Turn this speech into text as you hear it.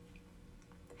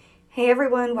Hey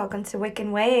everyone, welcome to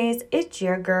Wiccan Ways. It's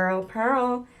your girl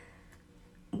Pearl.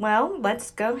 Well,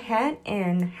 let's go ahead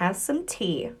and have some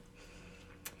tea.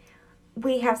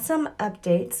 We have some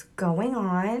updates going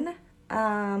on.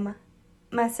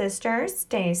 My sister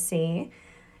Stacy,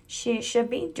 she should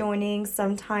be joining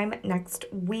sometime next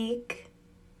week.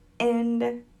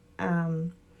 And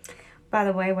by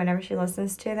the way, whenever she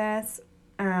listens to this,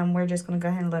 we're just gonna go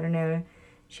ahead and let her know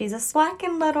she's a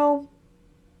slacking little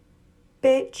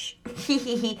bitch.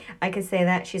 I could say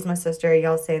that. She's my sister.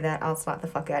 Y'all say that. I'll slap the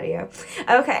fuck out of you.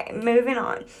 Okay, moving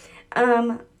on.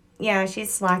 Yeah,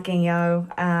 she's slacking, yo.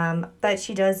 But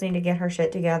she does need to get her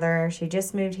shit together. She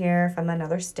just moved here from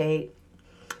another state,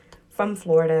 from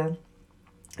Florida.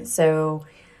 So,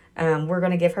 we're going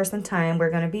to give her some time.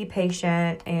 We're going to be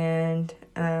patient, and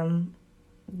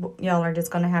y'all are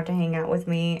just going to have to hang out with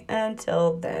me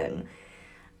until then.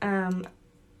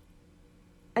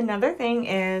 Another thing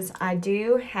is, I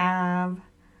do have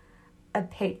a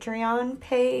Patreon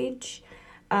page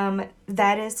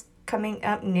that is coming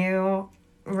up new.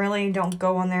 Really don't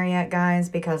go on there yet, guys,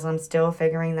 because I'm still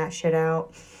figuring that shit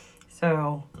out.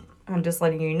 So I'm just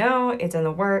letting you know it's in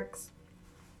the works,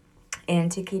 and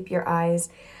to keep your eyes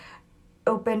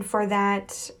open for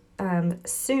that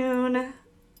soon.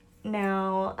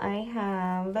 Now I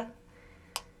have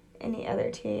any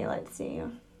other tea. Let's see.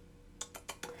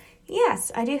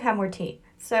 Yes, I do have more tea.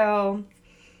 So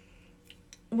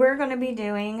we're going to be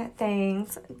doing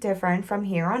things different from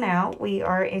here on out. We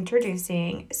are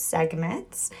introducing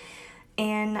segments,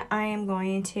 and I am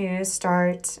going to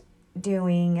start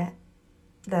doing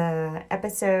the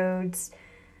episodes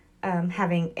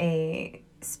having a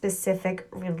specific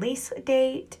release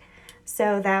date,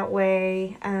 so that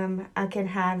way I can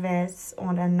have this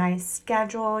on a nice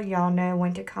schedule. Y'all know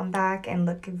when to come back, and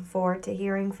looking forward to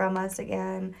hearing from us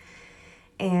again.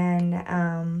 And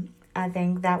I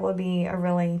think that will be a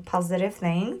really positive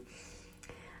thing.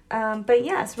 But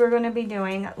yes, we're going to be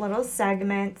doing little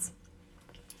segments.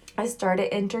 I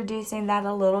started introducing that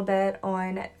a little bit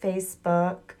on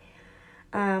Facebook.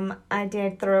 I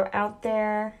did throw out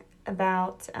there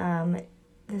about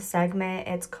the segment.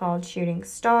 It's called Shooting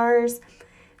Stars.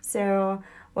 So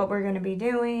what we're going to be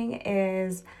doing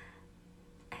is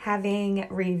having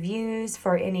reviews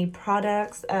for any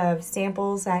products of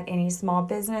samples that any small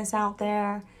business out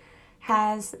there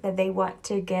has that they want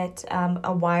to get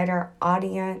a wider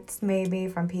audience, maybe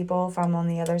from people from on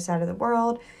the other side of the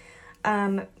world.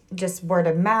 Just word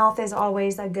of mouth is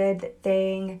always a good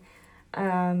thing.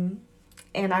 And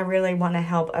I really want to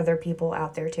help other people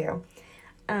out there too.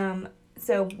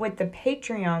 So with the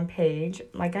Patreon page,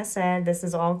 like I said, this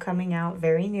is all coming out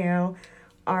very new.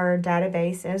 Our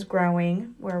database is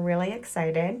growing. We're really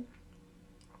excited.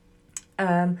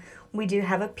 We do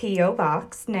have a P.O.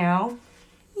 box now.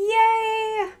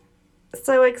 Yay!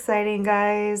 So exciting,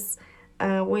 guys.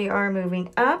 We are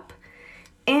moving up,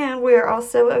 and we are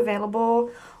also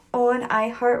available on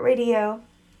iHeartRadio.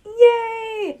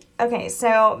 Yay! Okay,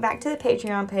 so back to the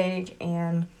Patreon page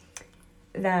and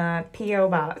the P.O.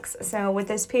 box. So with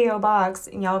this P.O. box,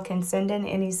 y'all can send in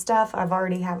any stuff. I've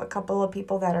already have a couple of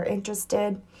people that are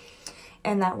interested.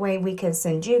 And that way we can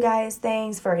send you guys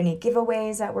things for any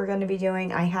giveaways that we're going to be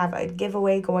doing. I have a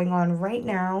giveaway going on right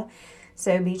now.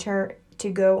 So be sure to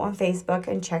go on Facebook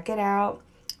and check it out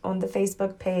on the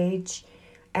Facebook page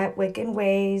at Wiccan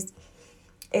Ways.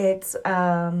 It's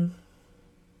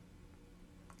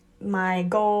my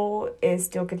goal is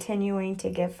still continuing to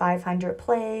get 500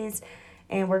 plays,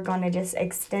 and we're going to just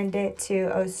extend it to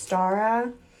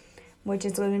Ostara, which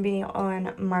is going to be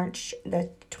on March the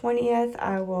 20th.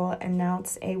 I will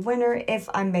announce a winner if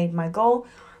I made my goal,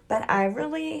 but I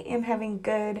really am having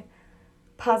good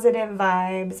positive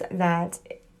vibes that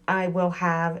I will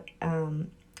have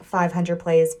 500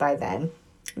 plays by then,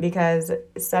 because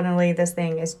suddenly this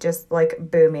thing is just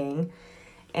like booming,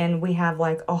 and we have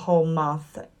like a whole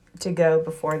month to go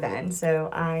before then. So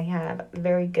I have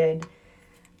very good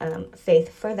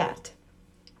faith for that.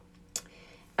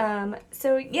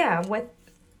 So yeah, with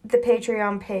the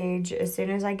Patreon page, as soon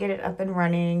as I get it up and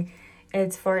running,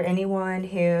 it's for anyone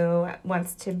who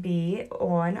wants to be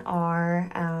on our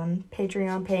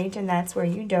Patreon page, and that's where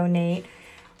you donate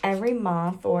every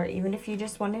month, or even if you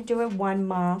just want to do it 1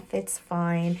 month, it's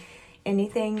fine.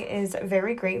 Anything is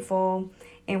very grateful,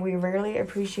 and we really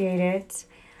appreciate it.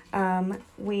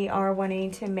 We are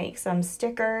wanting to make some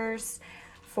stickers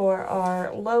for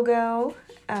our logo.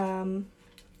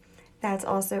 That's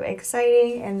also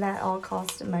exciting, and that all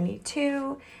costs money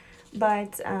too.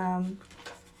 But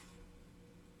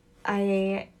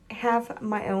I have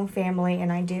my own family,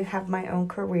 and I do have my own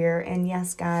career. And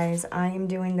yes, guys, I am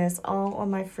doing this all on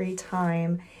my free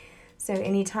time. So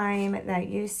anytime that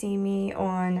you see me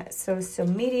on social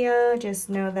media,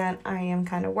 just know that I am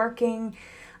kind of working.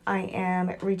 I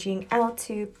am reaching out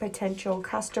to potential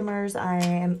customers. I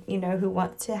am, who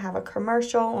want to have a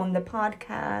commercial on the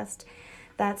podcast.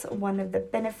 That's one of the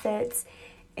benefits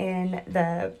in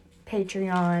the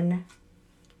Patreon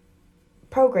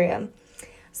program.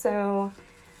 So,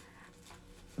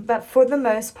 but for the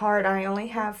most part, I only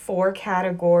have 4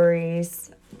 categories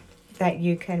that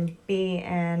you can be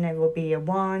in. It will be a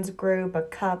wands group, a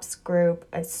cups group,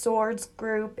 a swords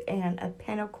group, and a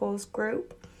pentacles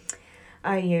group.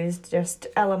 I used just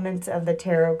elements of the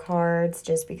tarot cards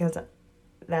just because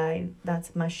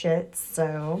that's my shit.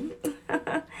 So,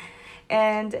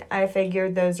 and I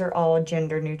figured those are all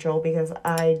gender neutral because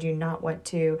I do not want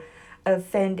to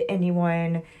offend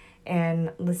anyone.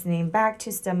 And listening back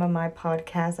to some of my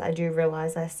podcasts, I do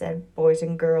realize I said boys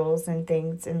and girls and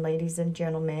things and ladies and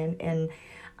gentlemen. And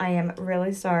I am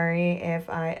really sorry if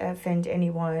I offend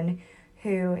anyone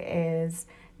who is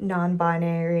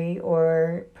non-binary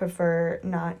or prefer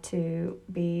not to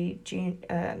be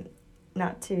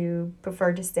not to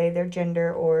prefer to say their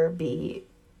gender or be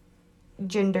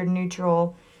gender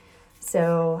neutral.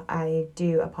 So I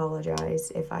do apologize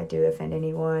if I do offend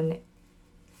anyone.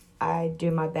 I do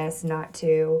my best not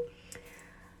to.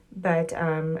 But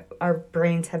our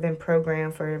brains have been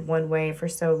programmed for one way for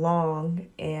so long,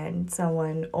 and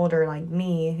someone older like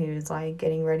me who's like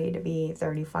getting ready to be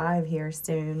 35 here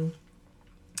soon,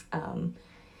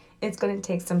 it's going to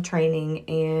take some training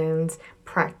and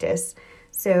practice.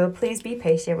 So please be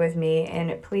patient with me,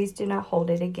 and please do not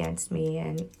hold it against me.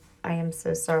 And I am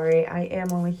so sorry. I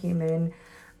am only human.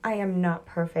 I am not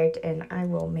perfect, and I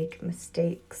will make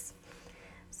mistakes.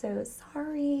 So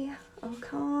sorry.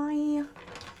 Okay.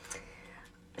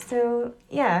 So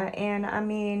yeah, and I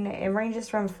mean it ranges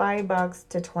from $5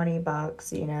 to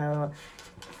 $20.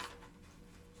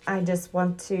 I just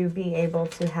want to be able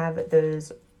to have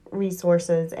those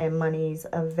resources and monies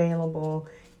available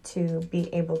to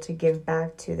be able to give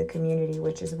back to the community,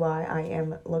 which is why I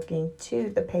am looking to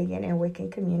the pagan and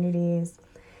Wiccan communities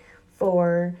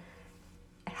for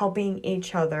helping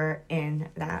each other in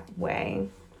that way.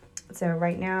 So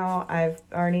right now I've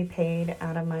already paid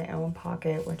out of my own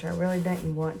pocket, which I really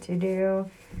didn't want to do.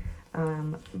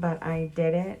 But I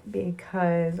did it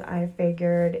because I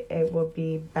figured it would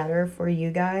be better for you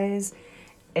guys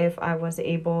if I was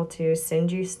able to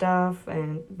send you stuff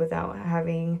and without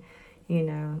having,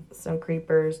 some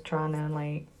creepers trying to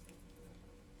I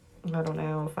don't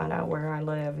know, find out where I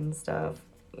live and stuff,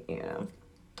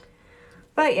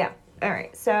 But yeah, all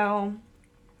right, so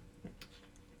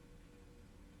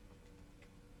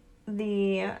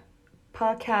the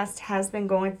podcast has been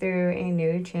going through a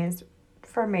new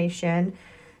transformation,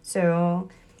 so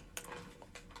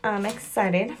I'm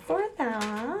excited for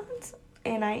that.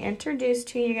 And I introduced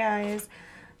to you guys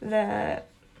the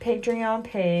Patreon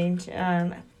page.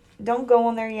 Don't go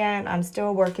on there yet. I'm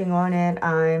still working on it.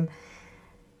 I'm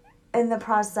in the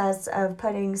process of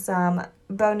putting some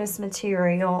bonus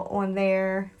material on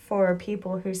there for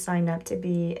people who sign up to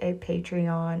be a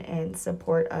Patreon and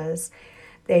support us.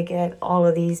 They get all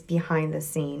of these behind the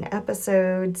scene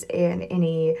episodes and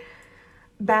any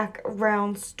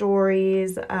background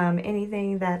stories,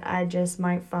 anything that I just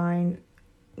might find,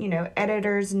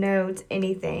 editor's notes,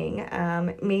 anything.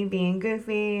 Me being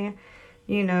goofy,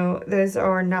 those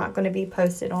are not going to be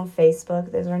posted on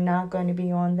Facebook. Those are not going to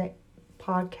be on the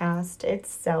podcast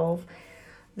itself.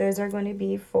 Those are going to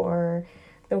be for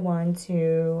the ones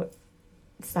who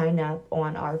sign up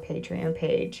on our Patreon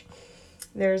page.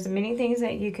 There's many things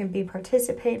that you can be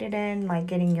participated in, like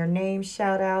getting your name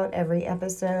shout out every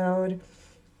episode.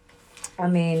 I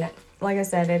mean, like I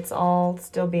said, it's all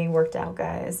still being worked out,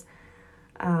 guys.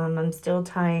 I'm still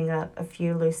tying up a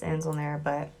few loose ends on there,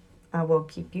 but I will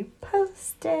keep you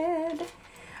posted.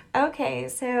 Okay,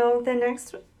 so the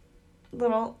next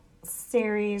little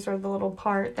series or the little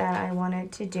part that I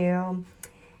wanted to do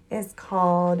is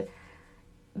called,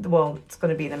 well, it's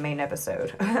going to be the main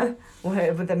episode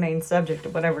with the main subject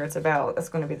of whatever it's about. That's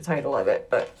going to be the title of it,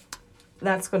 but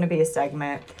that's going to be a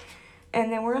segment.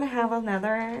 And then we're going to have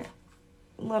another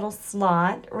little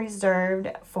slot reserved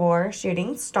for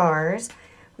Shooting Stars.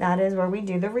 That is where we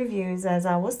do the reviews, as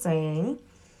I was saying.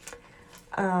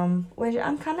 Which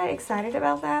I'm kind of excited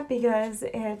about that because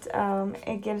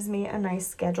it gives me a nice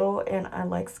schedule, and I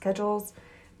like schedules.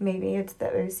 Maybe it's the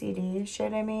OCD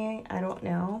shit in me. I don't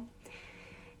know.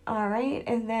 All right,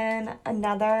 and then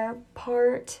another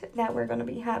part that we're going to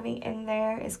be having in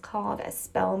there is called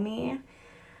Spell Me.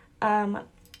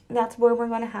 That's where we're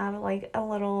going to have like a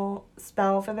little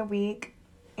spell for the week,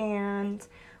 and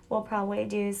we'll probably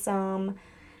do some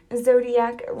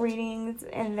zodiac readings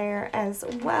in there as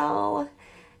well.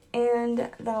 And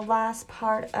the last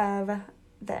part of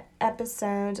the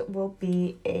episode will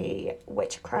be a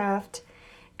witchcraft.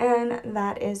 And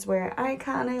that is where I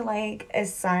kind of like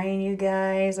assign you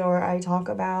guys, or I talk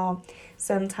about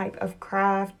some type of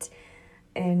craft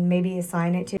and maybe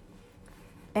assign it to.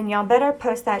 And y'all better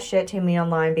post that shit to me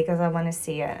online because I want to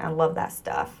see it. I love that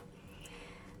stuff.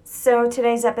 So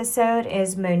today's episode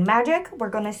is Moon Magic. We're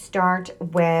going to start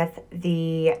with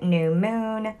the new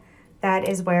moon. That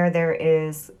is where there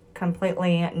is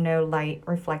completely no light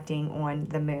reflecting on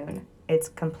the moon. It's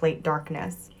complete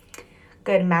darkness.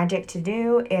 Good magic to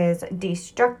do is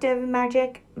destructive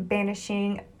magic,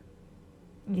 banishing.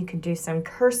 You could do some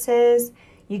curses.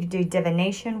 You could do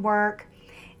divination work.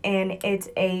 And it's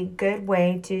a good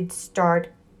way to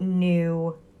start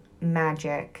new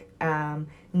magic,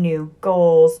 new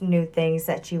goals, new things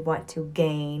that you want to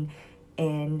gain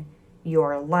in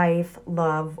your life,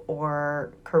 love,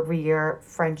 or career,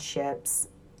 friendships,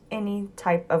 any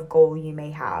type of goal you may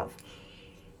have.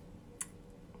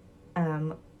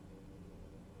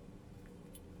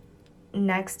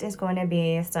 Next is going to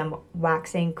be some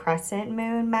waxing crescent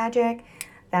moon magic.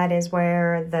 That is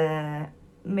where the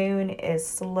moon is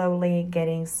slowly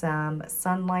getting some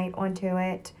sunlight onto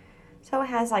it. So it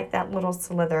has like that little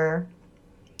slither.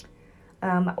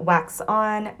 Wax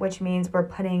on, which means we're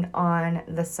putting on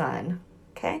the sun.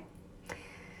 Okay?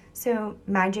 So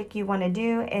magic you want to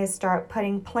do is start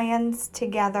putting plans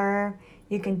together.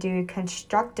 You can do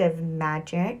constructive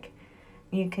magic.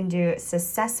 You can do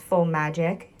successful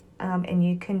magic. And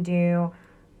you can do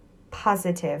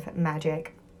positive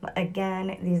magic.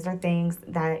 Again, these are things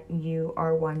that you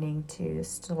are wanting to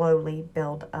slowly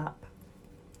build up.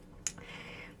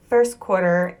 First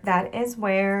quarter, that is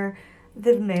where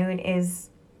the moon is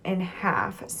in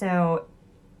half. So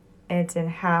it's in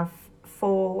half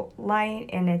full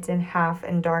light and it's in half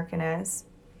in darkness.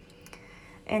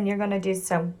 And you're going to do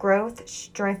some growth,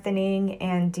 strengthening,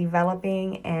 and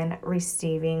developing and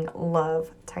receiving love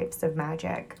types of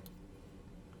magic.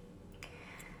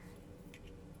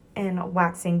 And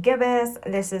waxing gibbous,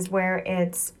 this is where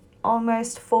it's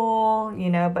almost full,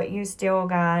 but you still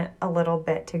got a little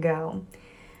bit to go.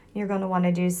 You're going to want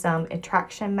to do some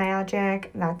attraction magic.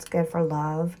 That's good for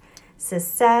love.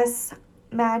 Success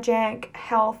magic,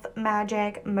 health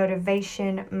magic,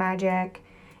 motivation magic,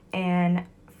 and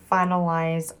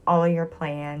finalize all of your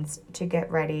plans to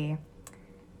get ready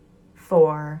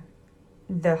for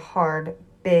the hard,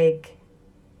 big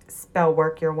spell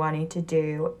work you're wanting to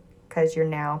do, because you're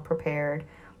now prepared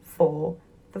for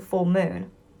the full moon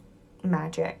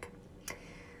magic.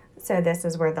 So this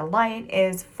is where the light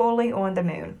is fully on the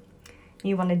moon.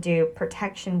 You want to do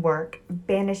protection work,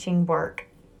 banishing work,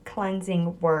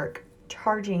 cleansing work,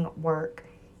 charging work,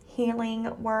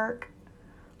 healing work,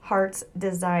 heart's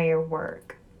desire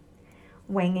work,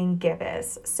 wanging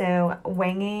gibbous. So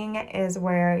wanging is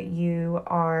where you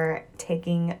are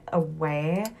taking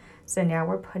away. So now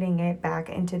we're putting it back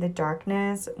into the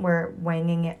darkness. We're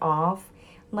wanging it off.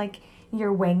 Like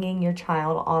you're wanging your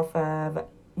child off of,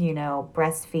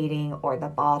 breastfeeding or the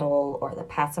bottle or the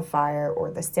pacifier or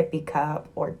the sippy cup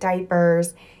or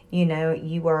diapers.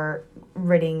 You are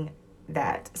ridding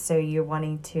that. So you're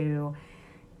wanting to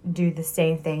do the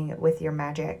same thing with your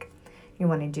magic. You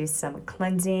want to do some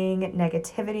cleansing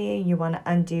negativity. You want to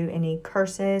undo any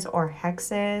curses or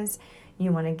hexes.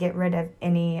 You want to get rid of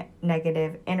any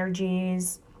negative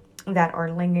energies that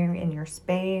are lingering in your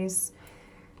space.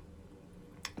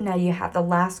 Now you have the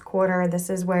last quarter.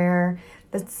 This is where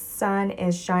the sun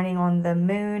is shining on the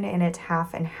moon and it's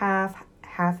half and half.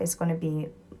 Half is going to be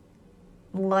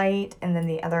light and then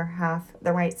the other half,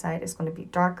 the right side, is going to be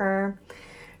darker.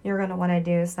 You're going to want to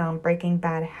do some breaking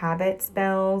bad habit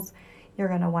spells. You're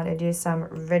going to want to do some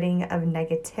ridding of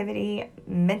negativity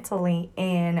mentally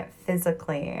and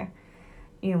physically.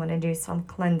 You want to do some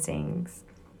cleansings.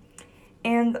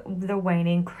 And the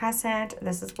waning crescent,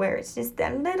 this is where it's just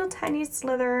that little tiny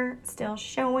slither still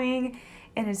showing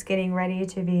and it's getting ready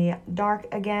to be dark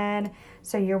again.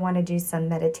 So you want to do some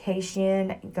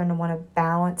meditation. You're going to want to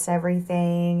balance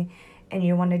everything, and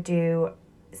you want to do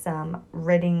some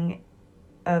ridding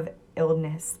of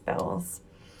illness spells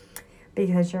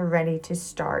because you're ready to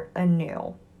start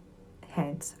anew,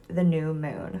 hence the new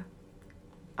moon.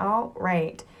 All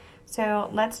right. So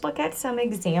let's look at some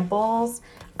examples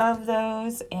of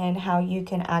those and how you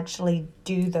can actually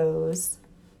do those.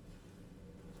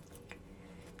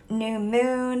 New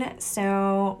moon,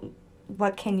 so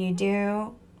what can you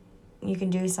do? You can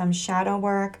do some shadow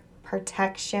work,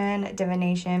 protection,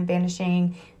 divination,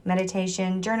 banishing,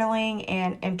 meditation, journaling,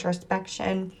 and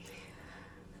introspection.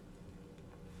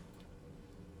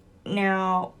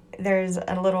 Now, there's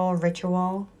a little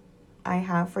ritual I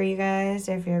have for you guys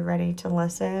if you're ready to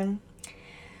listen.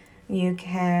 You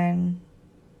can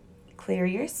clear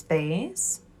your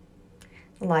space,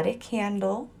 light a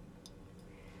candle,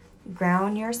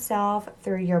 ground yourself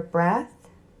through your breath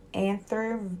and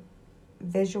through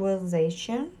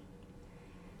visualization.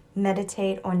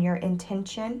 Meditate on your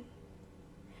intention.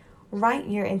 Write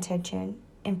your intention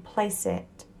and place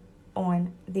it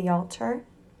on the altar.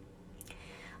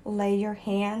 Lay your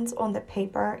hands on the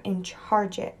paper and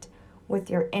charge it with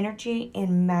your energy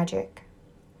and magic.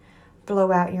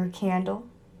 Blow out your candle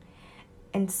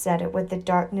and set it with the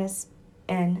darkness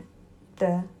and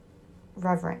the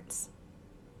reverence.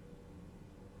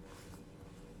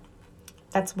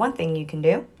 That's one thing you can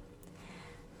do.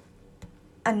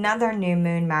 Another new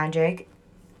moon magic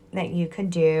that you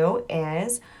could do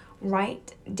is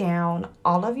write down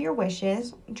all of your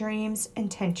wishes, dreams,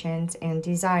 intentions, and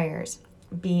desires.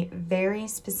 Be very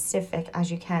specific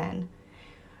as you can.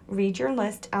 Read your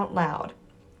list out loud.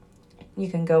 You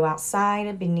can go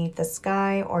outside beneath the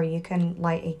sky, or you can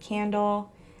light a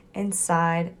candle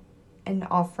inside an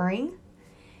offering.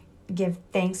 Give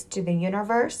thanks to the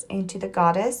universe and to the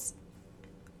goddess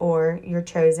or your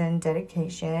chosen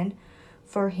dedication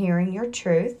for hearing your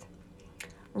truth.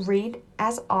 Read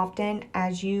as often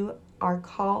as you are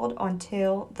called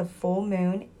until the full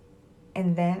moon,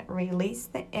 and then release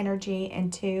the energy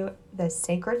into the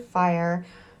sacred fire,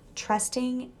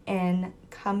 trusting in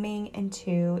coming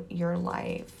into your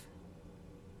life.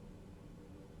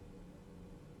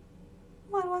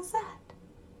 What was that?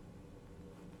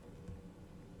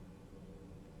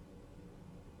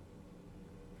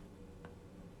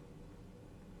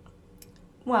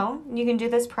 Well, you can do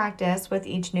this practice with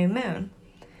each new moon.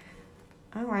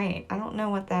 All right, I don't know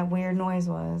what that weird noise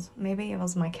was. Maybe it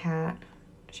was my cat.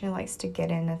 She likes to get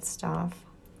in and stuff.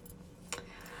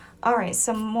 All right,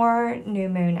 some more new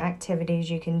moon activities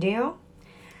you can do.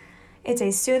 It's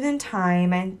a soothing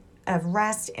time of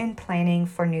rest and planning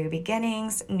for new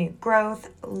beginnings, new growth,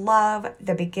 love,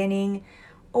 the beginning,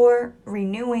 or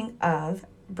renewing of,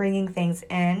 bringing things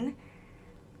in,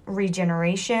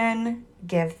 regeneration,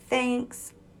 give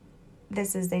thanks.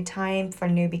 This is a time for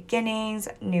new beginnings,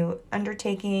 new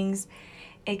undertakings.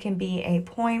 It can be a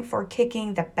point for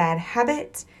kicking the bad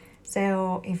habit.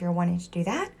 So if you're wanting to do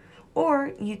that,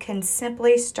 or you can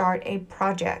simply start a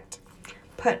project.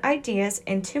 Put ideas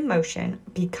into motion,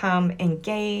 become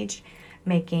engaged,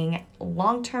 making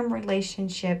long-term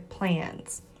relationship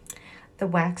plans. The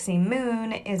waxing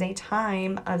moon is a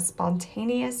time of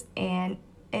spontaneous and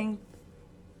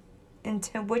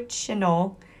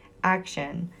intuitional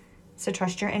action. So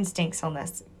trust your instincts on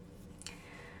this.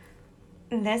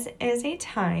 This is a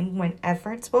time when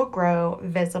efforts will grow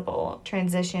visible.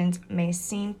 Transitions may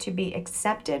seem to be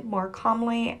accepted more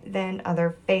calmly than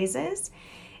other phases.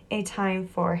 A time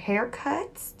for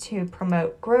haircuts to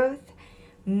promote growth,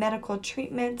 medical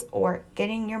treatments, or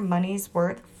getting your money's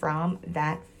worth from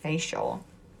that facial.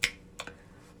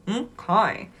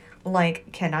 Okay.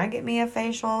 Like, can I get me a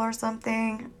facial or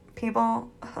something, people?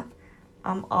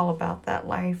 I'm all about that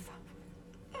life.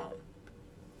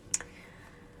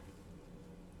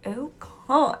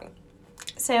 Okay.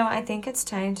 So I think it's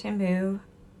time to move.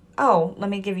 Oh, let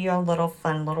me give you a little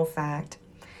fun little fact.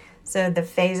 So the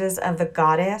phases of the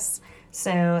goddess.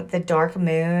 So the dark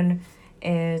moon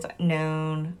is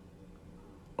known,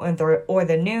 or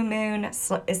the new moon, it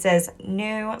says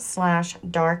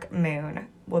new/dark moon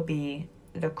will be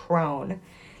the crone.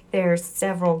 There's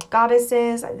several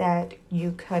goddesses that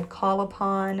you could call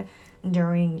upon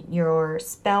during your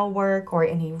spell work or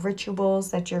any rituals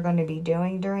that you're going to be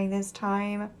doing during this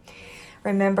time.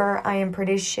 Remember, I am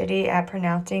pretty shitty at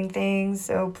pronouncing things,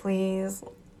 so please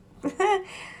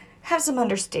have some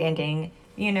understanding.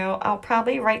 You know, I'll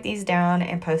probably write these down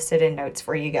and post it in notes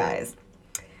for you guys.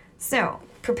 So,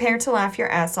 prepare to laugh your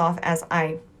ass off as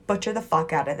I butcher the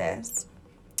fuck out of this.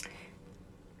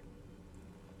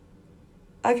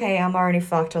 Okay, I'm already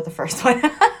fucked with the first one.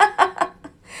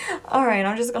 All right,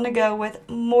 I'm just going to go with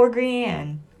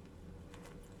Morgiane,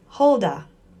 Hulda,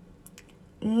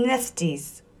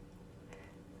 Nestes,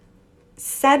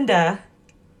 Senda,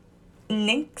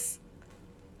 Nyx,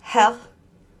 Hel,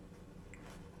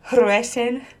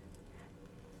 Hrueshin,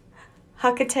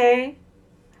 Hecate,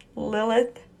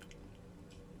 Lilith,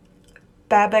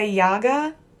 Baba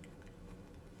Yaga,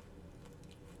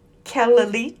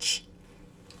 Kalalich,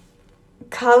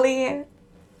 Kali.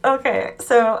 Okay,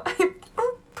 so I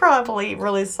probably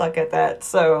really suck at that,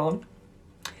 so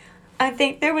I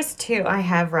think there was two I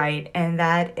have right, and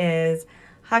that is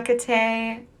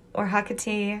Hecate or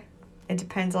Hecate It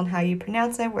depends on how you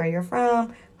pronounce it, where you're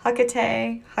from.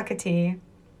 Hecate, Hecate,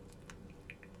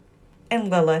 and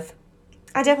Lilith.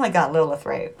 I definitely got Lilith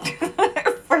right.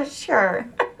 For sure.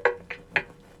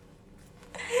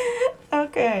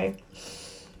 Okay.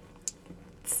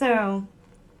 So,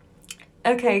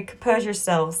 okay, compose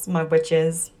yourselves, my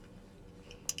witches.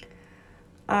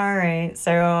 All right,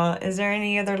 so is there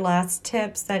any other last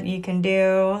tips that you can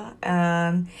do?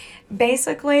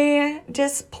 Basically,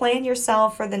 just plan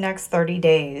yourself for the next 30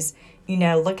 days.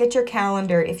 Look at your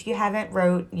calendar. If you haven't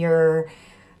wrote your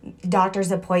doctor's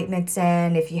appointments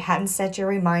in, if you hadn't set your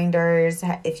reminders,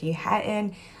 if you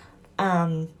hadn't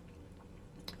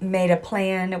made a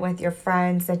plan with your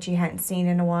friends that you hadn't seen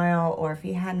in a while, or if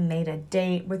you hadn't made a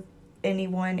date with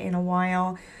anyone in a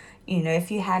while,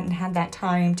 if you hadn't had that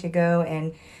time to go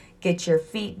and get your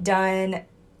feet done,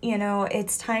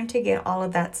 it's time to get all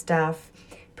of that stuff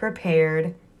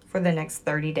prepared for the next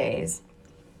 30 days.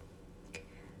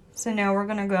 So now we're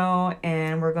going to go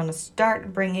and we're going to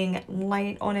start bringing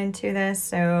light on into this.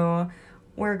 So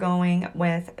we're going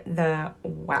with the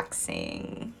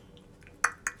waxing.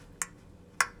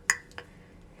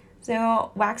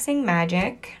 So waxing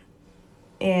magic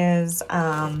is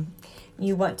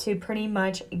you want to pretty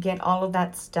much get all of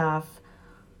that stuff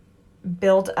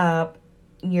built up.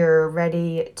 You're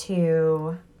ready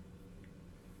to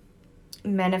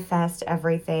manifest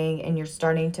everything and you're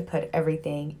starting to put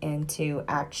everything into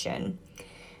action.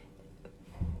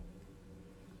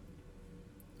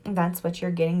 That's what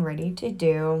you're getting ready to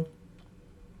do.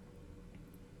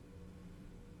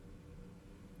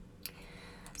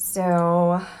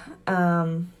 So,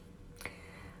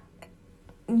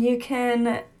 you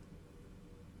can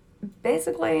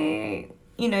basically,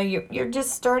 you're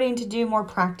just starting to do more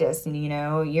practice, and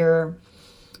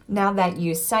now that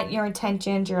you set your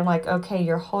intentions, you're like, okay,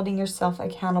 you're holding yourself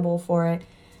accountable for it.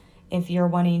 If you're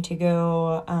wanting to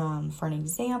go, for an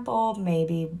example,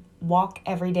 maybe walk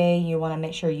every day, you want to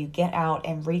make sure you get out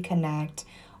and reconnect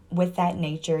with that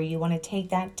nature. You want to take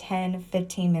that 10,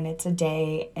 15 minutes a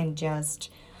day and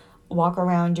just walk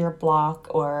around your block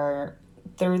or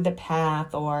through the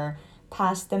path or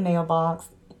past the mailbox.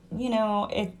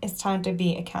 It's time to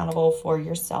be accountable for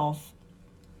yourself.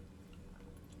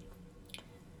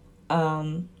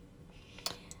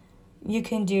 You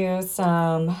can do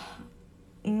some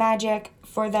magic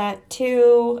for that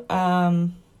too.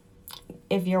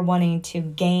 If you're wanting to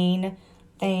gain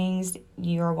things,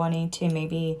 you're wanting to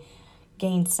maybe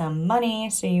gain some money,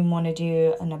 so you want to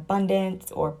do an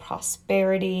abundance or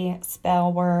prosperity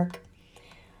spell work.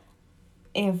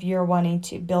 If you're wanting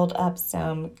to build up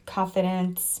some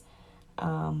confidence,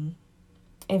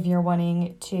 if you're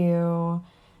wanting to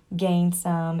gain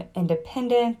some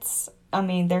independence,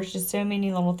 there's just so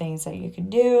many little things that you can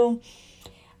do.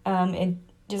 And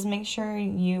just make sure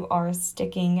you are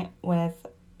sticking with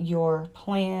your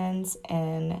plans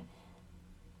and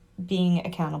being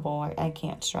accountable. I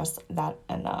can't stress that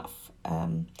enough.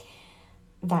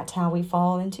 That's how we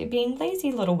fall into being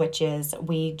lazy little witches.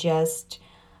 We just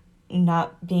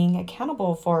not being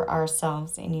accountable for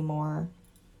ourselves anymore.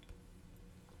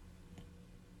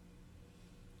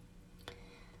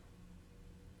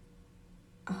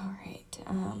 All right.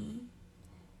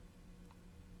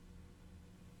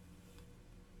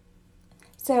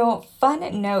 So,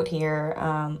 fun note here.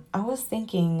 I was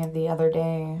thinking the other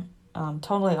day,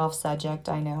 totally off subject,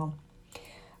 I know,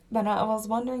 but I was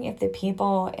wondering if the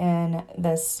people in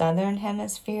the southern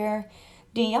hemisphere,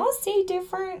 do y'all see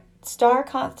different star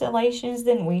constellations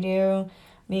than we do?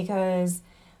 Because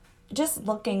just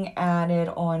looking at it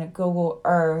on Google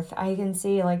Earth, I can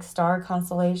see like star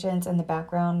constellations in the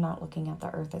background, not looking at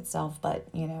the Earth itself, but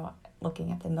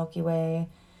looking at the Milky Way.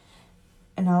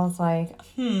 And I was like,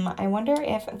 I wonder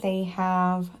if they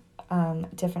have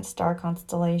different star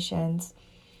constellations.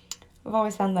 I've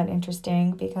always found that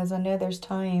interesting because I know there's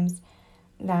times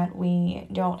that we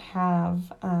don't have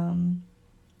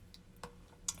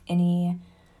any,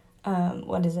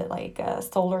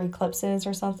 solar eclipses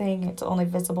or something. It's only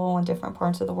visible in different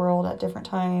parts of the world at different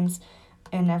times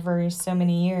and every so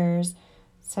many years.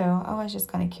 So I was just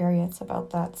kind of curious about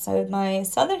that. So my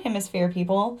southern hemisphere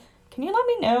people, can you let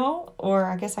me know? Or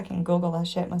I guess I can Google that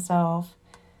shit myself.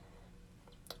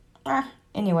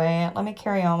 Anyway, let me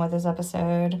carry on with this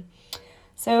episode.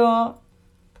 So,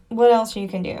 what else you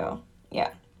can do?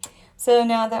 Yeah. So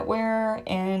now that we're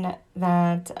in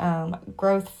that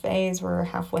growth phase, we're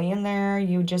halfway in there,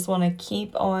 you just want to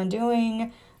keep on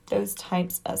doing those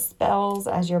types of spells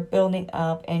as you're building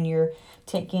up and you're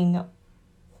taking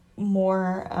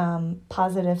more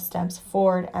positive steps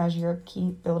forward as you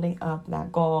keep building up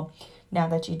that goal. Now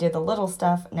that you did the little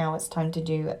stuff, now it's time to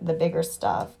do the bigger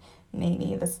stuff.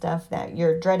 maybe the stuff that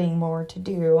you're dreading more to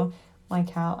do,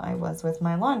 like how I was with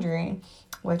my laundry,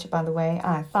 which, by the way,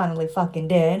 I finally fucking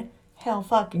did. Hell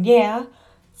fucking yeah.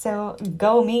 So,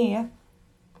 go me.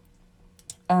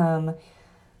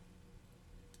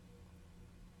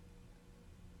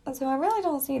 So I really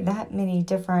don't see that many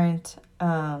different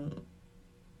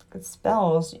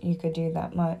spells you could do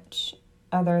that much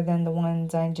other than the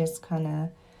ones I just kind of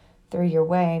threw your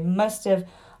way. Most of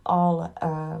all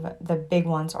of the big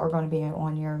ones are going to be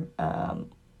on your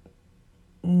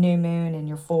new moon and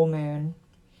your full moon.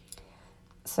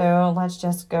 So let's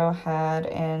just go ahead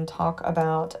and talk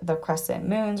about the crescent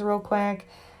moons real quick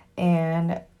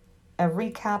and a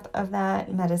recap of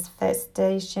that.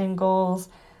 Manifestation goals.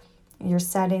 You're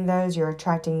setting those, you're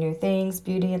attracting new things: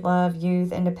 beauty, love,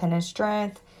 youth, independence,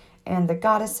 strength, and the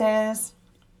goddesses.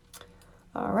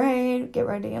 All right, get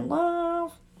ready in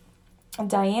love.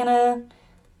 Diana,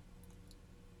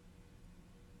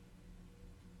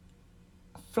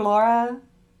 Flora,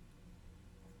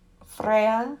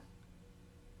 Freya,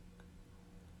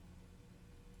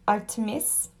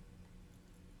 Artemis,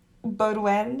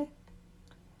 Bodwell,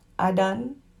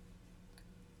 Adan,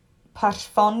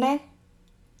 Persephone,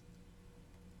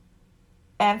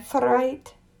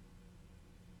 Amphitrite,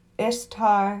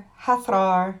 Ishtar,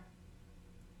 Hathor,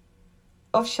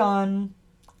 Oshan,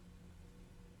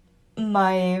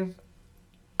 Maeve.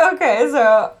 Okay,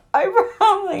 so I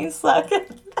probably suck at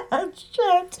that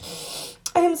shit.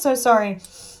 I am so sorry.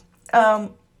 I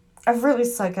really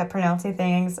suck at pronouncing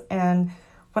things, and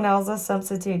when I was a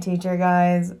substitute teacher,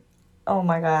 guys, oh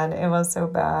my god, it was so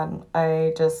bad.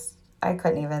 I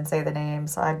couldn't even say the name,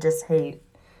 so I just hate,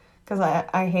 because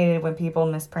I hated when people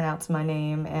mispronounce my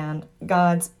name, and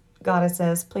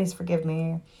goddesses, please forgive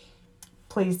me.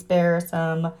 Please spare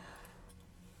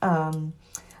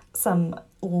some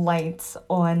lights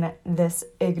on this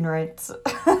ignorant,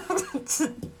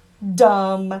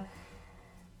 dumb,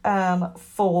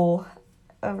 fool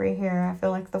over here. I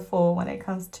feel like the fool when it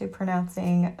comes to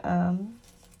pronouncing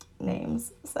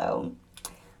names. So,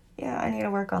 yeah, I need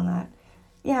to work on that.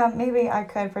 Yeah, maybe I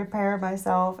could prepare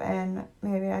myself and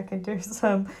maybe I could do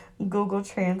some Google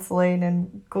Translate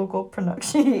and Google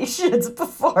pronunciations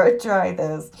before I try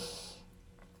this.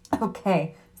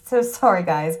 Okay, so sorry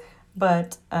guys,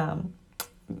 but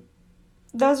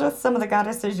those are some of the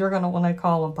goddesses you're going to want to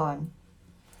call upon.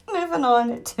 Moving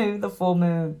on to the full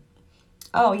moon.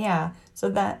 Oh yeah, so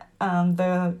that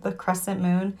the crescent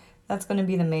moon, that's going to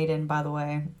be the maiden, by the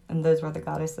way, and those were the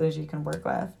goddesses you can work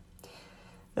with.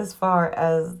 As far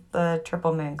as the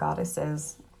triple moon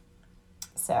goddesses,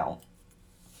 so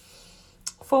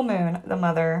full moon, the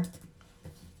mother.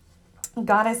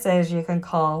 Goddesses you can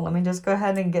call. Let me just go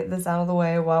ahead and get this out of the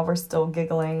way while we're still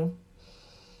giggling.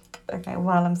 Okay,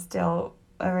 while I'm still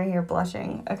over here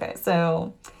blushing. Okay,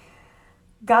 so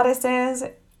goddesses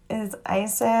is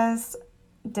Isis,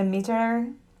 Demeter,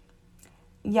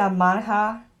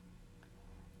 Yamanha,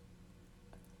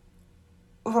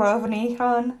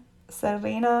 Rovnihron,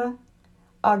 Serena,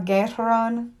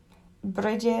 Argeron,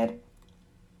 Brigid,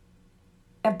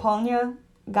 Apollonia,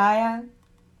 Gaia,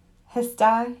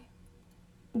 Hestai,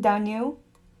 Danu,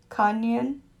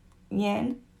 Kanyan,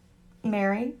 Yin,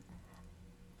 Mary.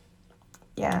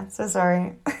 Yeah, so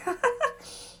sorry.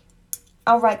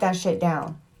 I'll write that shit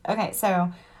down. Okay,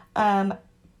 so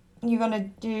you're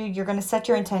gonna set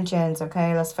your intentions,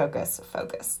 okay? Let's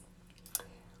focus.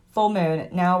 Full moon.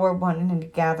 Now we're wanting to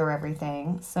gather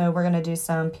everything. So we're gonna do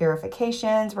some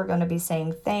purifications, we're gonna be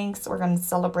saying thanks, we're gonna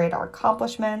celebrate our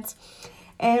accomplishments,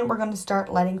 and we're gonna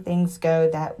start letting things go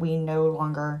that we no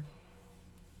longer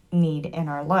need in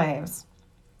our lives.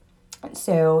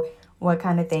 So what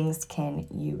kind of things can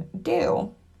you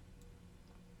do?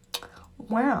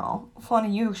 Well,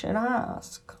 funny you should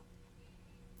ask.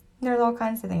 There's all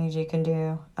kinds of things you can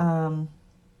do.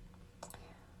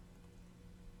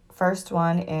 First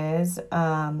one is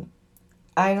I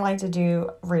like to do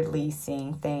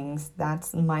releasing things.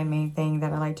 That's my main thing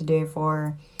that I like to do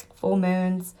for full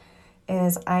moons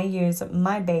is I use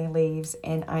my bay leaves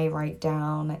and I write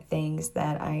down things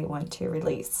that I want to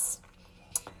release.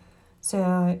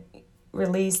 So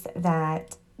release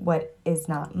that what is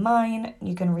not mine.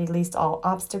 You can release all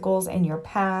obstacles in your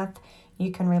path.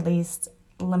 You can release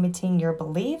limiting your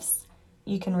beliefs.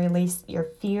 You can release your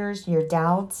fears, your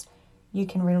doubts. You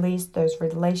can release those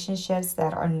relationships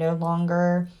that are no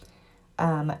longer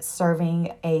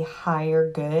serving a higher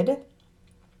good.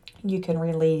 You can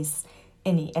release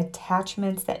any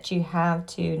attachments that you have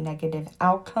to negative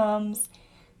outcomes.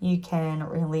 You can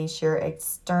release your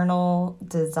external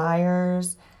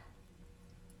desires.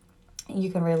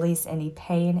 You can release any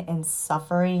pain and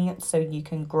suffering so you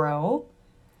can grow.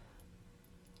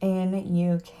 and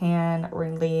you can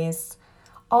release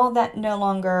all that no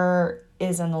longer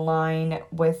is in line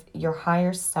with your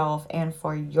higher self and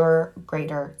for your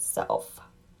greater self.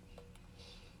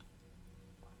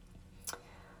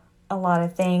 A lot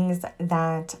of things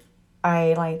that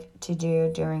I like to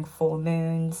do during full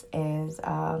moons is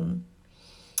I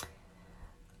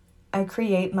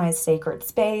create my sacred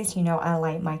space. I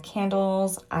light my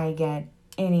candles. I get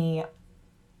any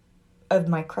of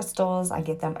my crystals, I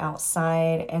get them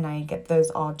outside and I get those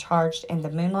all charged in the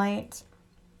moonlight.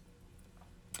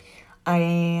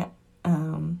 I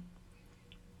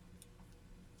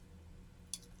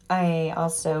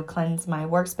also cleanse my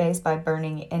workspace by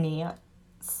burning any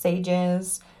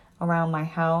sages around my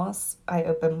house. I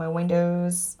open my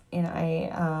windows and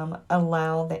I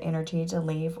allow the energy to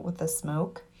leave with the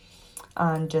smoke.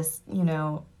 Just,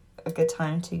 a good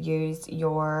time to use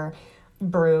your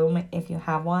broom if you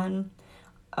have one.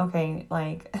 Okay,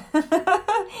 like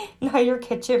not your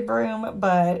kitchen broom,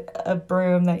 but a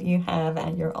broom that you have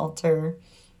at your altar.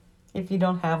 If you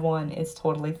don't have one, it's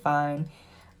totally fine.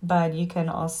 But you can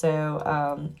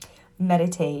also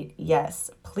meditate. Yes,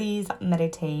 please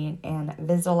meditate and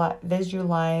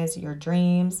visualize your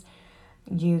dreams.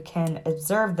 You can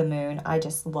observe the moon. I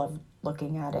just love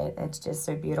looking at it. It's just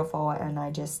so beautiful. And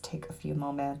I just take a few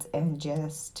moments and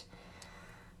just,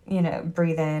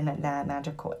 breathe in that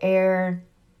magical air.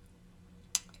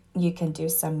 You can do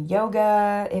some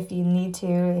yoga if you need to,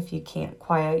 if you can't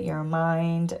quiet your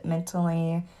mind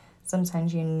mentally.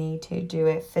 Sometimes you need to do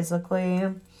it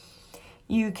physically.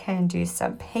 You can do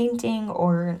some painting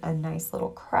or a nice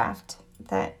little craft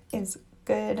that is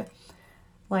good.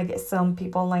 Like some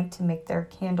people like to make their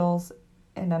candles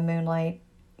in the moonlight,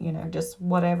 just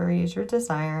whatever is your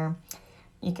desire.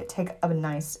 You could take a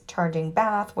nice charging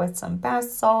bath with some bath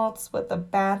salts, with a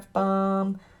bath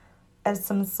bomb, and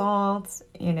some salts.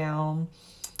 You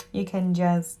can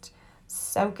just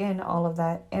soak in all of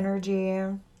that energy.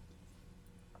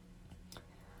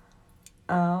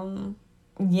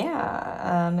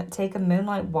 Take a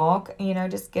moonlight walk,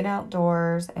 just get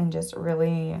outdoors and just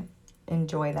really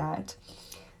enjoy that.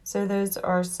 So those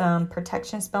are some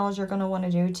protection spells you're going to want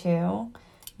to do too.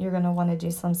 You're going to want to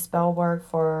do some spell work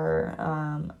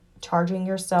for charging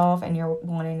yourself, and you're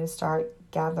wanting to start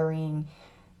gathering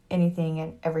anything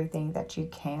and everything that you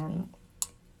can,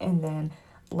 and then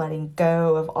letting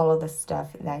go of all of the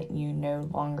stuff that you no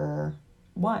longer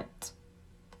want.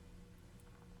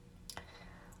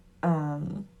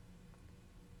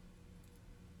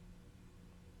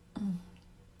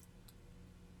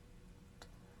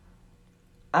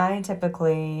 I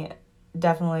typically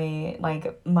definitely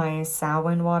like my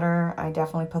Samhain water. I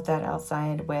definitely put that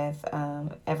outside with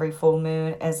every full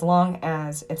moon, as long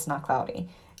as it's not cloudy.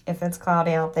 If it's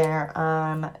cloudy out there,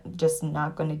 I'm just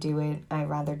not going to do it. I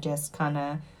rather just kind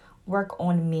of work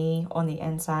on me on the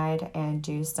inside and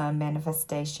do some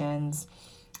manifestations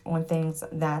on things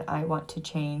that I want to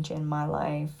change in my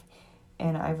life.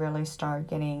 And I really start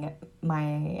getting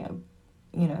my,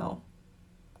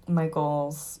 my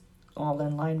goals all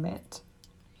in alignment.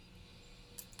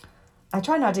 I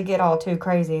try not to get all too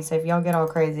crazy, so if y'all get all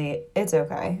crazy, it's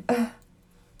okay.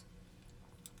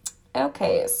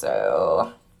 Okay,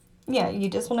 so yeah, you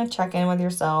just want to check in with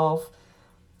yourself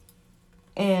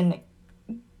and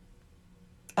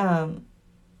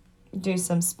do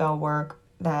some spell work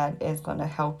that is going to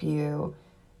help you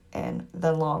in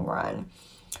the long run.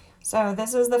 So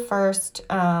this is the first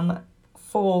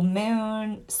full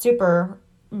moon, super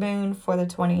moon for the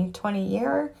 2020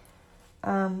 year.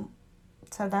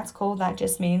 So that's cool. That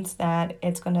just means that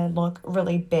it's going to look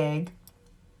really big.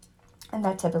 And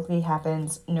that typically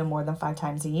happens no more than 5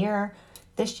 times a year.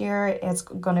 This year, it's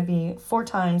going to be 4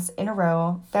 times in a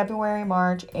row: February,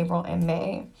 March, April, and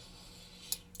May.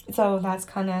 So that's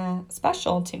kind of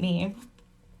special to me.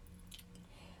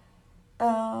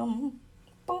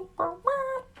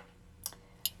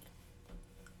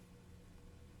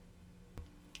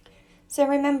 So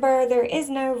remember, there is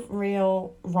no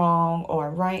real wrong or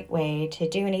right way to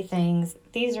do anything.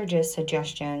 These are just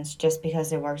suggestions. Just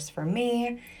because it works for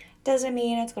me doesn't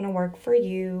mean it's going to work for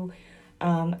you.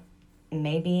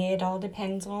 Maybe it all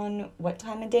depends on what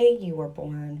time of day you were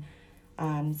born.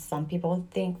 Some people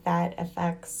think that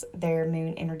affects their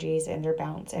moon energies and their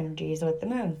balance energies with the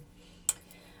moon.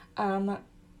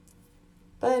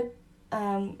 But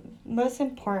most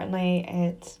importantly,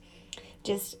 it's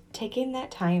just taking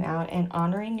that time out and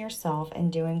honoring yourself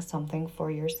and doing something for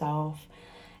yourself.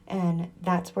 And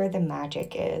that's where the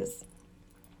magic is.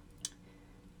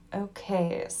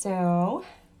 Okay, so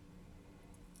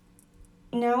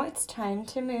now it's time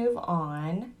to move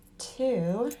on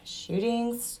to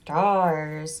shooting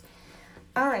stars.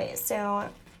 All right, so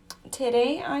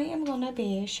today I am going to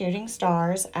be shooting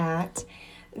stars at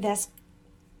this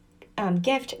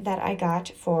gift that I got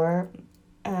for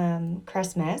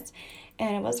Christmas,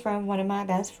 and it was from one of my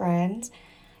best friends,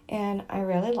 and I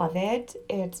really love it.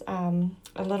 It's a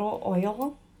little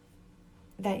oil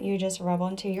that you just rub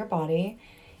onto your body,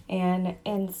 and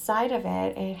inside of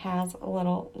it, it has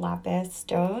little lapis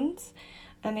stones.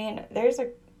 I mean, there's a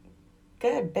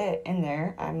good bit in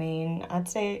there. I mean, I'd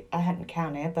say I hadn't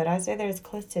counted, but I'd say there's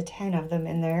close to 10 of them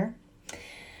in there.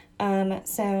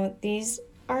 So these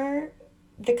are,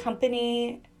 the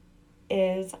company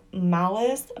is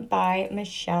Malice by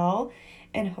Michelle,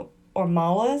 and or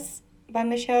Malice by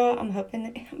Michelle. I'm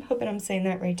hoping I'm saying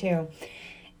that right too.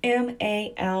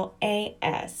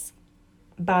 Malas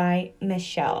by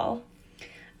Michelle.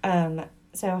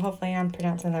 So hopefully I'm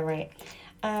pronouncing that right.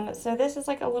 So this is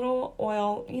like a little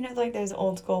oil, like those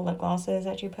old school lip glosses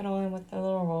that you put on with the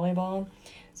little rolly ball.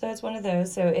 So it's one of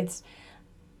those. So it's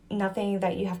nothing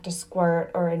that you have to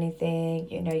squirt or anything.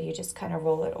 You just kind of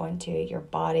roll it onto your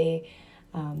body.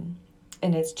 And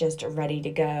it's just ready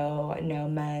to go. No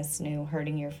mess, no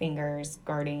hurting your fingers,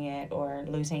 guarding it, or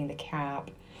losing the cap.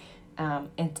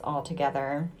 It's all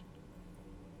together.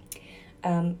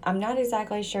 I'm not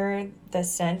exactly sure the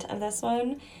scent of this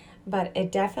one, but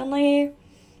it definitely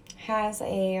has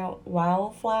a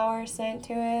wildflower scent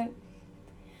to it.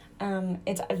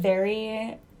 It's a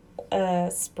very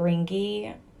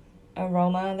springy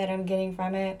aroma that I'm getting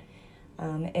from it.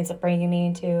 It's bringing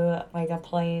me to like a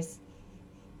place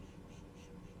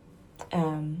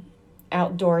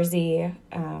outdoorsy,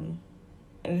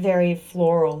 very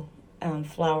floral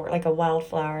flower, like a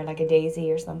wildflower, like a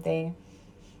daisy or something.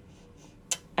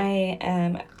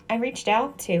 I reached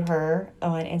out to her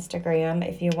on Instagram.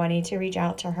 If you wanted to reach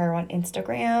out to her on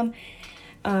Instagram,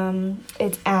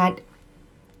 it's at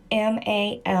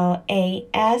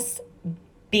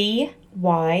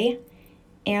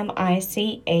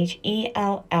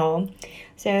MALASBYMICHELL.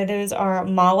 So those are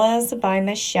Malas by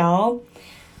Michelle.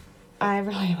 I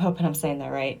really am hoping I'm saying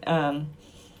that right.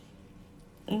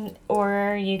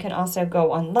 Or you can also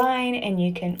go online and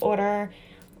you can order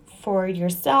for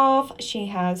yourself. She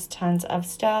has tons of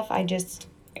stuff.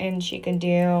 And she can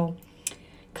do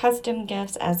custom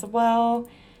gifts as well.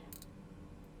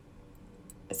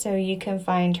 So you can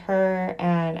find her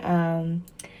at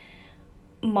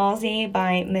Malsey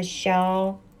by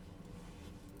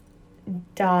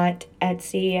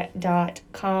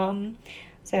Michelle.etsy.com.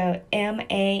 So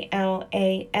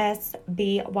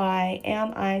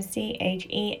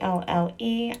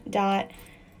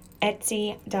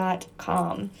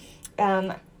MALASBYMICHELLE.etsy.com.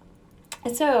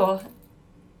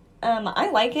 I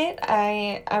like it.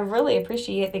 I really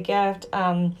appreciate the gift.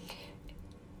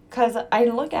 Because I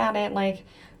look at it like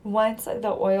once the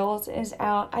oils is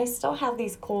out, I still have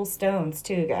these cool stones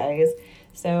too, guys.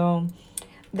 So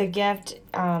the gift,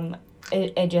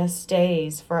 it just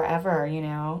stays forever.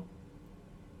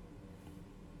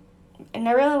 And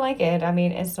I really like it. I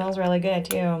mean, it smells really good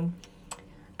too.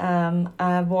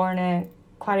 I've worn it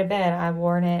quite a bit. I've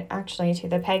worn it actually to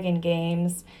the Pagan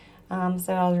Games.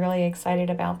 So I was really excited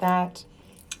about that.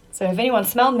 So if anyone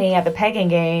smelled me at the Pagan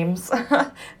Games,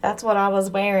 that's what I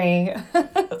was wearing.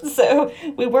 So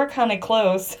we were kind of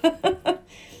close. But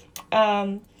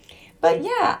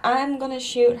yeah, I'm going to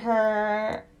shoot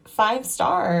her 5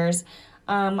 stars.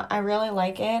 I really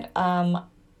like it. I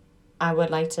would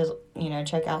like to,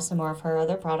 check out some more of her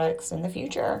other products in the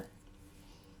future.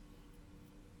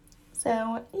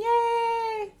 So,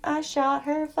 yay! I shot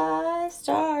her 5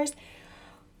 stars.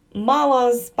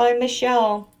 Malas by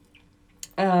Michelle.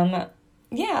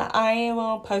 Yeah, I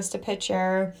will post a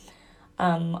picture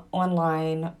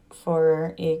online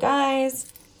for you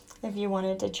guys if you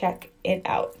wanted to check it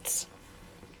out.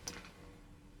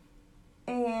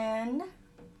 And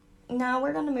now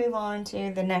we're going to move on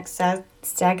to the next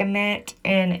segment,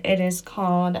 and it is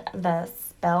called the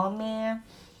Spell Me.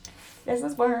 This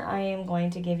is where I am going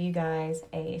to give you guys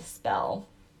a spell.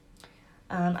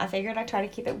 I figured I'd try to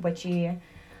keep it witchy.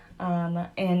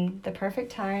 And the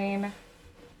perfect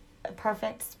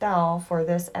spell for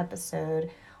this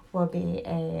episode will be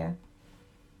a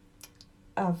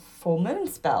full moon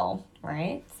spell,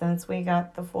 right? Since we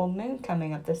got the full moon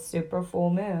coming up, the super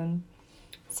full moon.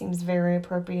 Seems very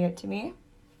appropriate to me.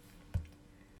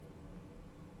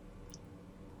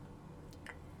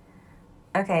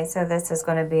 Okay, so this is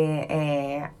going to be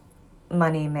a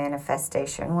money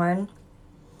manifestation one.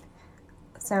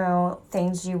 So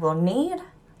things you will need: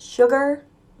 sugar,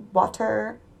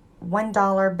 water,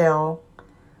 $1 bill,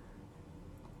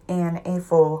 and a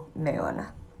full moon.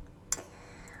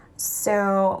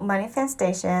 So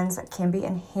manifestations can be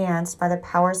enhanced by the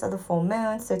powers of the full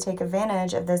moon. So take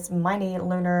advantage of this mighty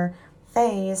lunar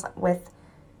phase with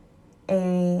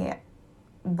a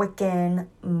Wiccan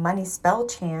money spell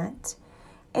chant.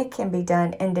 It can be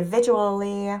done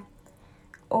individually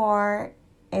or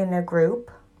in a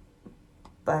group,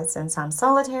 but since I'm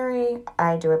solitary,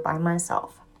 I do it by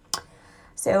myself.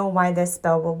 So why this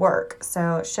spell will work.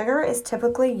 So sugar is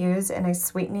typically used in a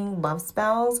sweetening love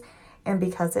spells, and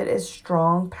because it is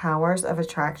strong powers of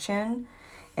attraction,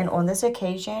 and on this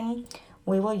occasion,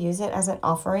 we will use it as an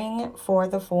offering for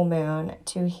the full moon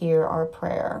to hear our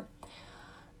prayer.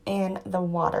 And the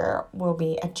water will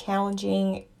be a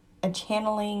channeling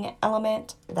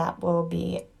element that will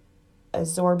be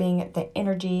absorbing the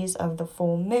energies of the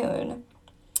full moon.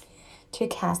 To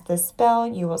cast this spell,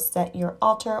 you will set your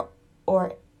altar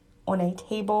or on a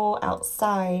table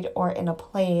outside or in a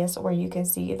place where you can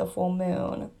see the full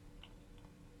moon.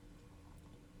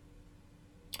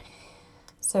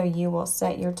 So you will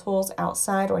set your tools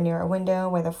outside or near a window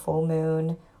where the full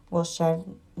moon will shed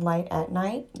light at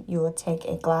night. You will take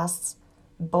a glass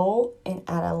bowl and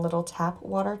add a little tap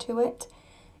water to it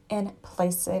and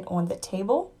place it on the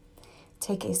table.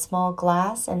 Take a small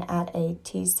glass and add a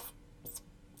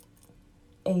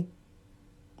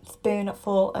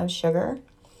spoonful of sugar.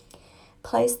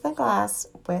 Place the glass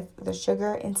with the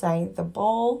sugar inside the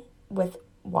bowl with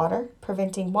water,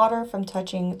 preventing water from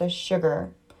touching the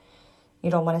sugar. You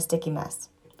don't want a sticky mess.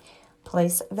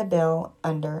 Place the bill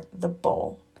under the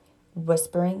bowl,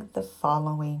 whispering the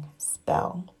following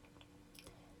spell.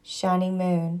 Shining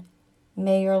moon,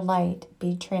 may your light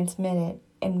be transmitted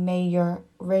and may your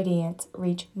radiance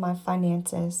reach my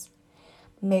finances.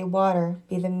 May water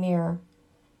be the mirror,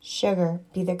 sugar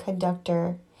be the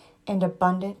conductor, and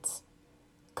abundance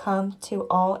come to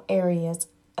all areas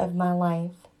of my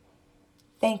life.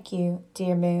 Thank you,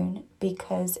 dear moon,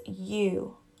 because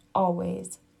you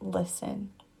always listen.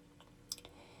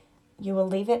 You will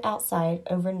leave it outside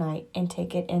overnight and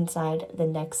take it inside the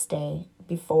next day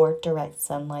before direct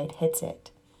sunlight hits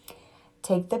it.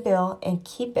 Take the bill and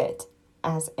keep it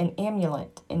as an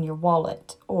amulet in your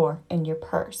wallet or in your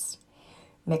purse.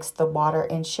 Mix the water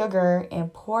and sugar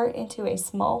and pour it into a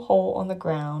small hole on the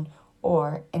ground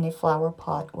or in a flower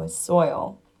pot with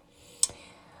soil.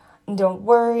 Don't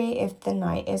worry if the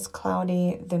night is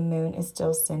cloudy, the moon is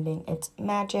still sending its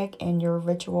magic and your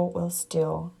ritual will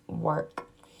still work.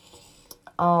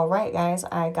 All right, guys,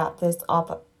 I got this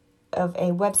off of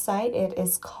a website. It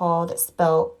is called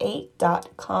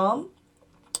spell8.com.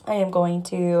 I am going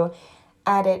to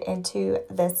add it into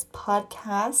this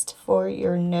podcast for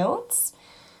your notes.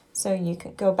 So you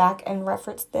can go back and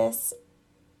reference this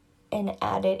and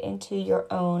add it into your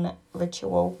own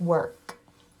ritual work.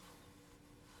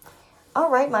 All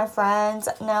right, my friends,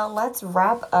 now let's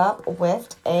wrap up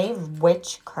with a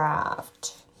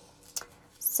witchcraft.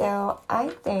 So I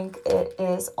think it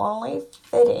is only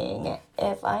fitting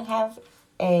if I have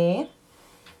a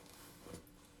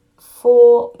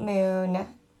full moon,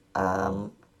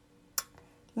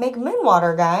 make moon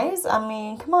water, guys. I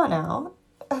mean, come on now.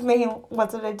 I mean,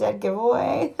 what's it, a dead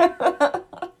giveaway?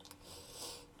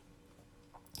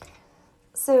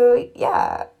 So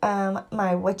yeah,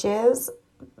 my witches,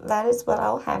 that is what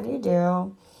I'll have you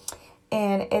do.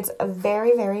 And it's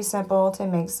very, very simple to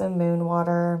make some moon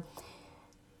water.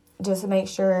 Just make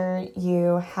sure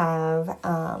you have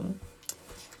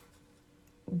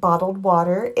bottled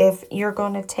water. If you're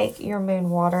going to take your moon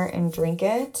water and drink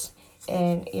it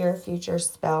in your future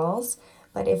spells,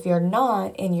 but if you're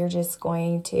not and you're just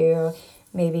going to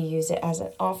maybe use it as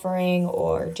an offering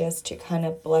or just to kind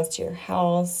of bless your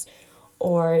house,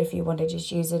 or if you want to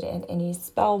just use it in any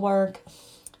spell work,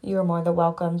 you're more than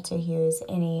welcome to use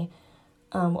any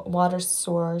water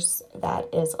source that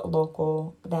is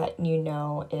local that you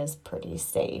know is pretty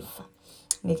safe,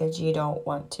 because you don't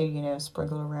want to,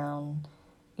 sprinkle around,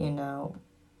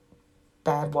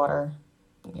 bad water.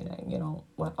 You don't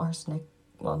want arsenic.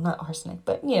 Well, not arsenic,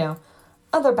 but,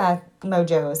 other bad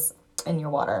mojos in your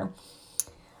water.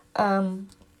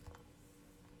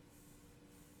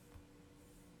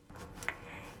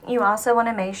 You also want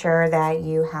to make sure that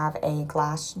you have a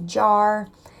glass jar.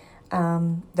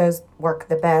 Those work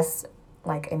the best,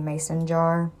 like a mason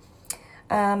jar.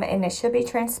 And it should be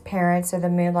transparent so the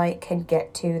moonlight can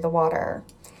get to the water.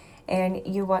 And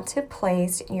you want to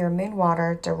place your moon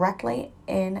water directly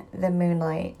in the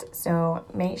moonlight. So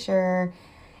make sure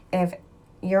if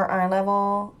your eye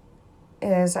level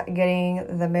is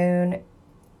getting the moon,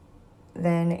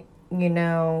 then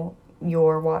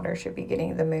your water should be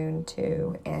getting the moon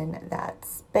too in that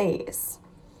space.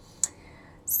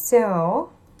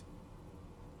 So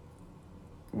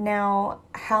Now,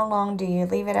 how long do you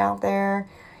leave it out there?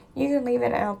 You can leave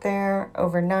it out there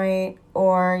overnight,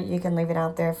 or you can leave it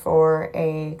out there for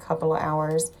a couple of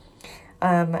hours.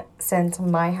 Since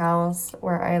my house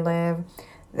where I live,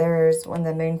 there's when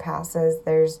the moon passes,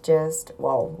 there's just,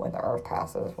 well, when the earth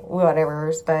passes,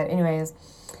 whatever. But anyways,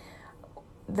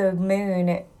 the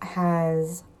moon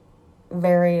has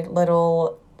very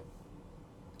little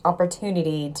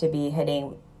opportunity to be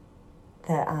hitting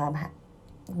the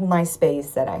my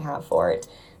space that I have for it.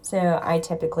 So I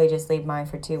typically just leave mine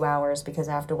for 2 hours because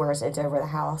afterwards it's over the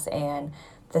house and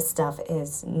the stuff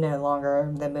is no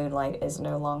longer, the moonlight is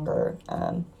no longer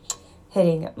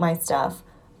hitting my stuff.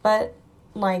 But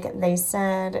like they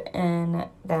said in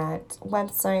that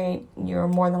website, you're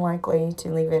more than likely to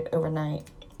leave it overnight.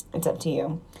 It's up to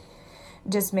you.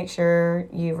 Just make sure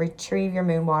you retrieve your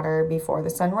moon water before the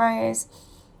sunrise.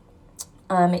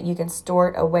 You can store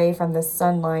it away from the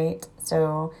sunlight.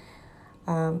 So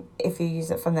if you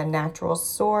use it from the natural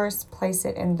source, place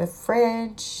it in the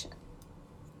fridge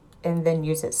and then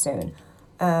use it soon.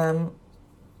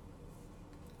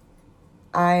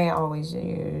 I always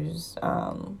use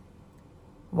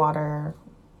water,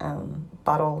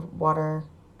 bottled water.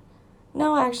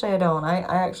 No, actually I don't. I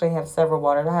actually have several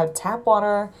waters. I have tap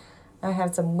water. I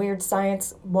have some weird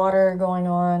science water going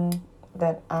on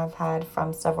that I've had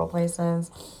from several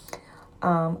places.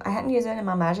 I hadn't used it in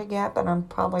my magic yet, but I'm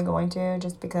probably going to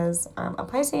just because I'm a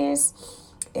Pisces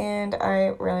and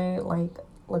I really like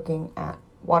looking at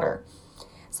water.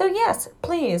 So yes,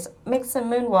 please make some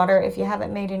moon water if you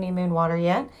haven't made any moon water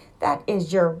yet. That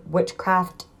is your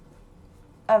witchcraft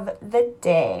of the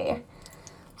day.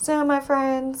 So my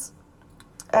friends,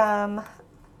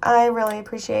 I really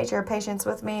appreciate your patience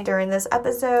with me during this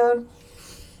episode.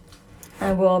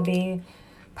 I will be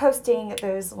posting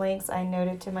those links I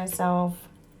noted to myself.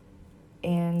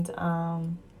 And,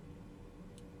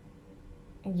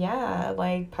 yeah,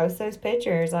 like, post those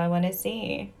pictures I want to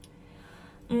see.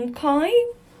 Okay?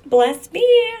 Bless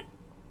me.